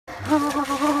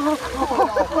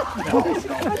Oh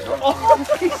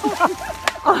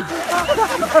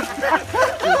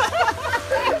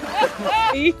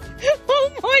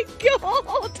my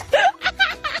god!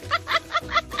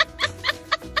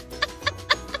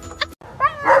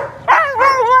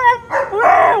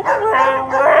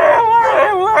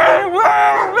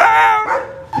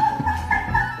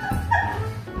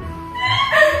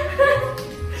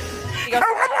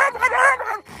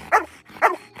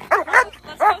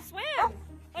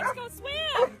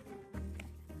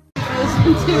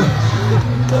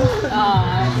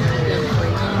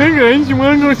 Hey guys, you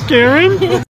wanna go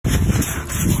scaring?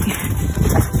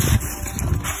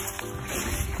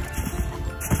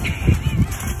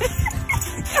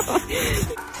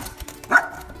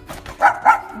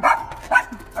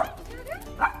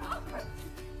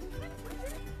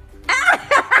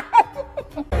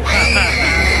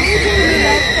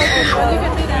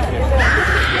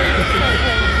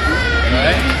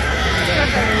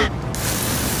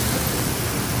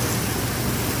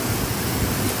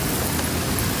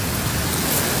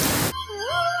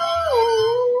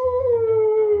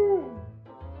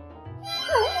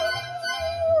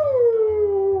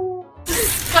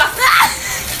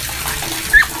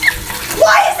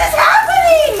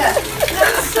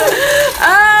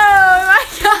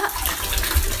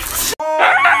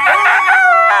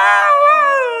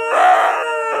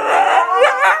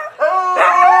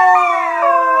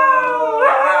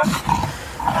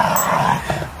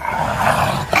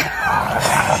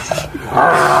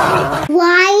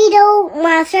 Why don't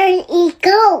monsters eat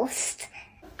ghosts?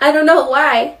 I don't know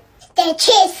why. They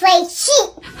taste like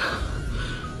sheep.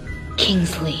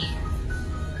 Kingsley.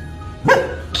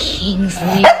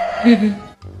 Kingsley.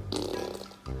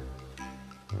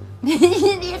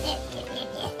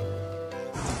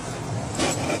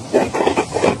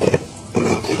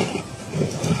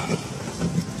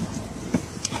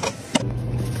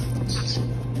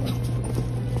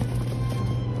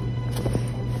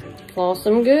 Floss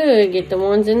them good. Get the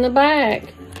ones in the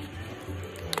back.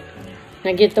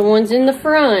 Now get the ones in the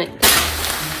front.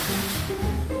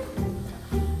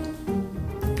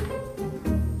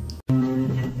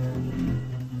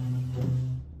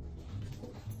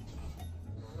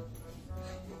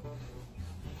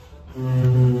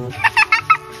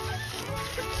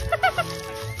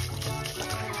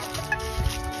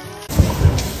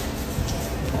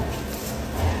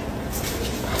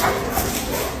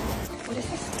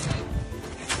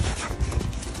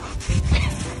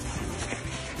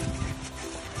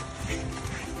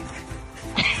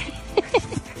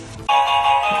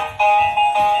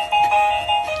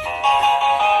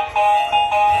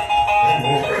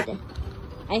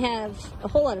 I have a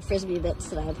whole lot of Frisbee bits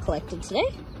that I've collected today.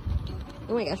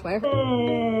 Oh my gosh, why are...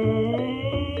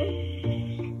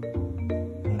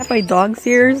 I have my dogs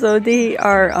here, so they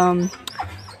are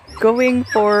going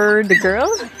for the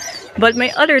girl. But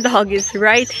my other dog is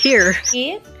right here.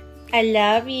 I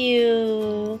love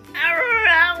you.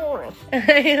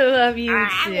 I love you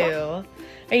too.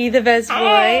 Are you the best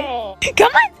boy?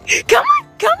 Come on! Come on!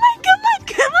 Come on! Come on!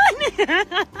 Come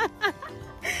on!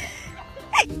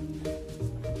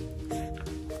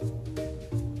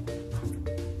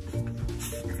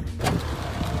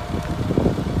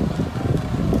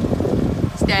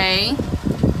 Stay.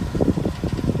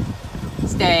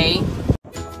 Stay.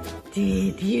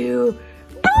 Did you?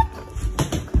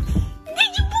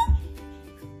 Did you poop?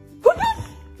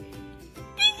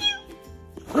 Did you?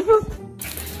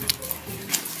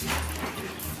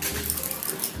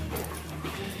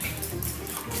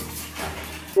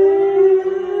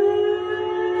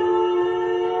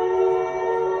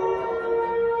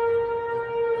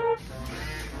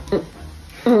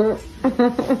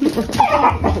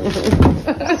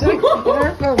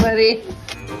 Careful, buddy.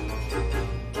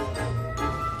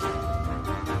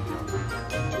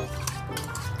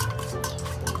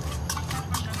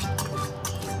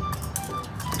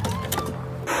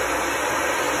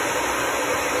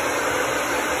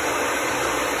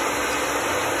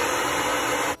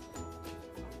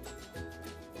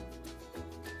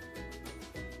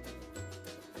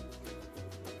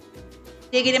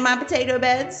 Digging in my potato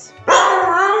beds?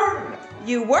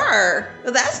 You were?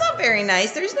 Well, that's not very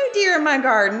nice. There's no deer in my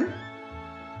garden.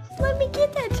 Let me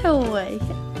get that toy.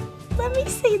 Let me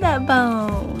see that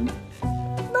bone.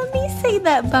 Let me see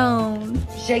that bone.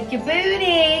 Shake your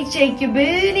booty, shake your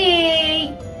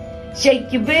booty.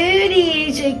 Shake your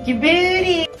booty, shake your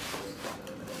booty.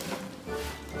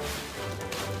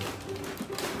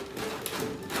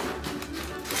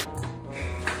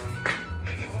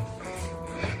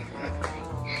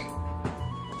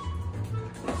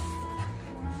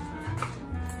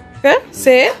 Yeah,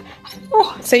 say it.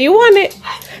 Oh, say you want it.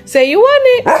 Say you want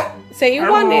it. Say you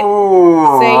want it.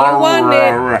 Say you want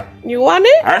it. You want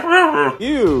it?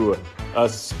 You, a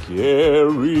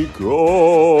scary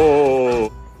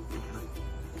ghost.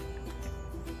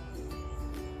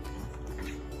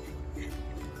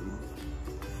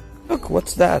 Look,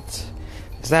 what's that?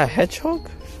 Is that a hedgehog?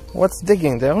 What's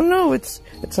digging there? Oh no, it's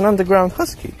an underground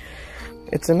husky.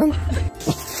 It's an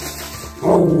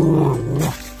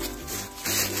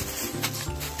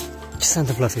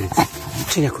Santa Fluffy.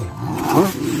 Chiniaku.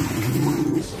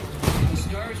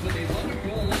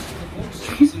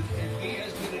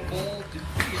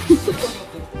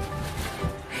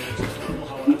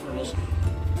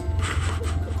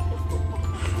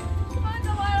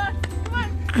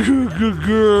 Good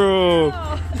girl.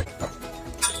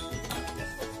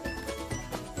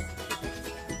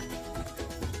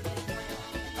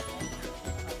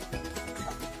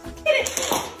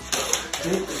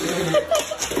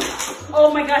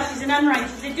 Oh my gosh, she's an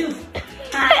unrighteous. She's a doof.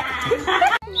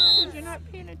 You're not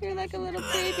peanut. You're like a little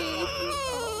baby.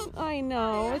 I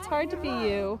know. It's hard to be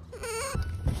you.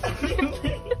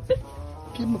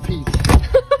 Give him a piece.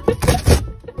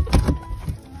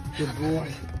 Good boy.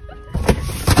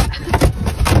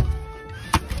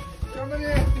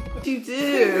 What you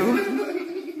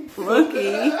do?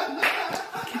 Rookie.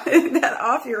 Get that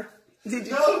off your... Did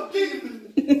you...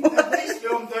 No, at least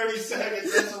film 30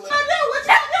 seconds. That's hilarious.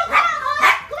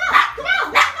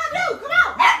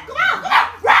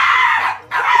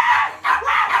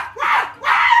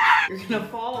 You're gonna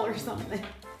fall or something.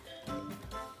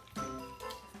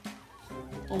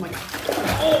 Oh my god.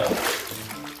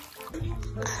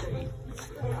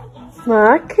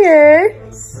 My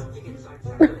kids.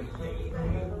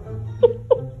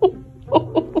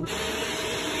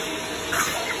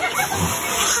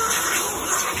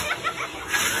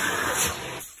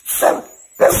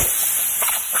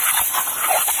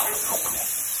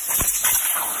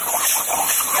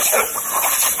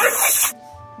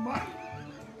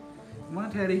 Come on,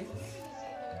 Teddy.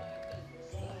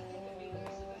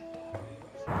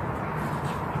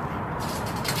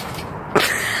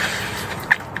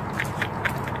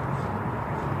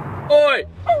 Oi!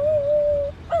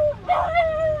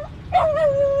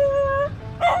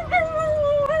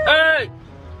 Hey!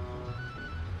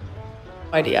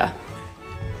 Idea.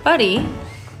 Buddy,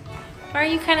 why are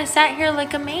you kind of sat here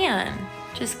like a man?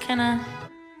 Just kind of...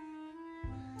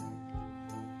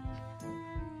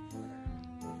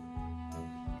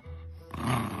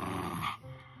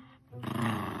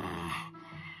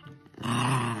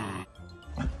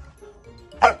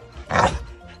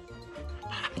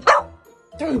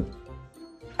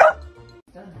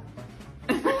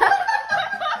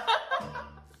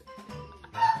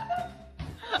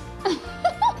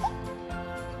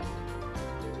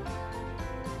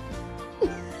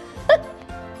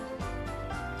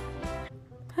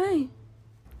 Hi.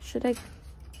 Should I...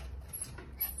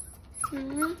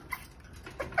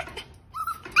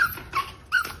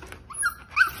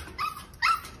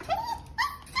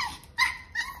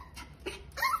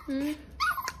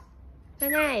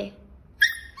 Renee.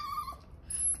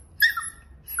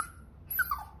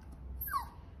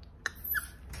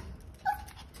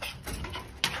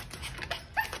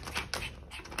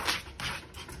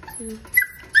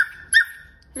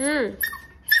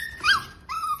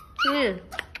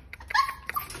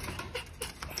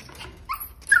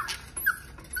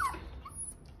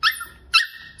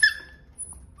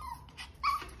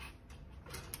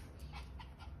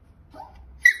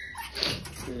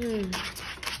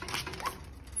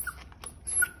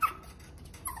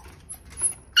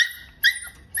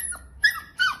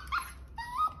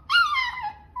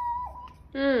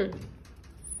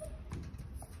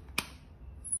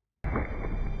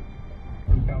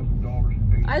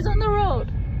 Eyes on the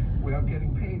road. Without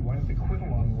getting paid, why don't they quit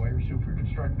along the way or see if we can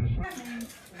strike this up?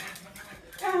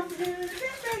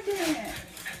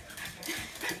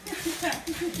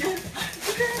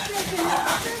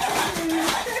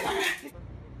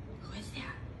 Who is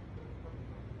there?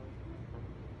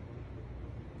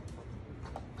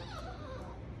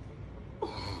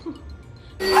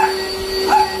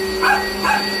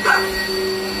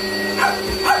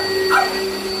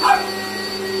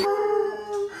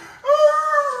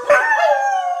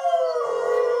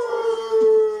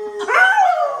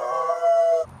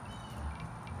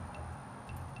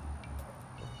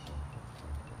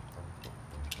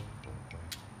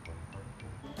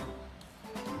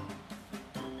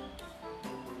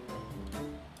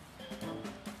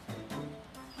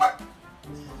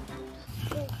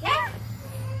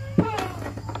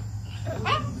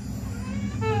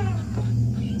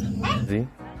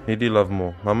 Who do you love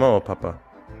more, Mama or Papa?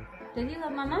 Did you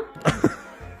love Mama?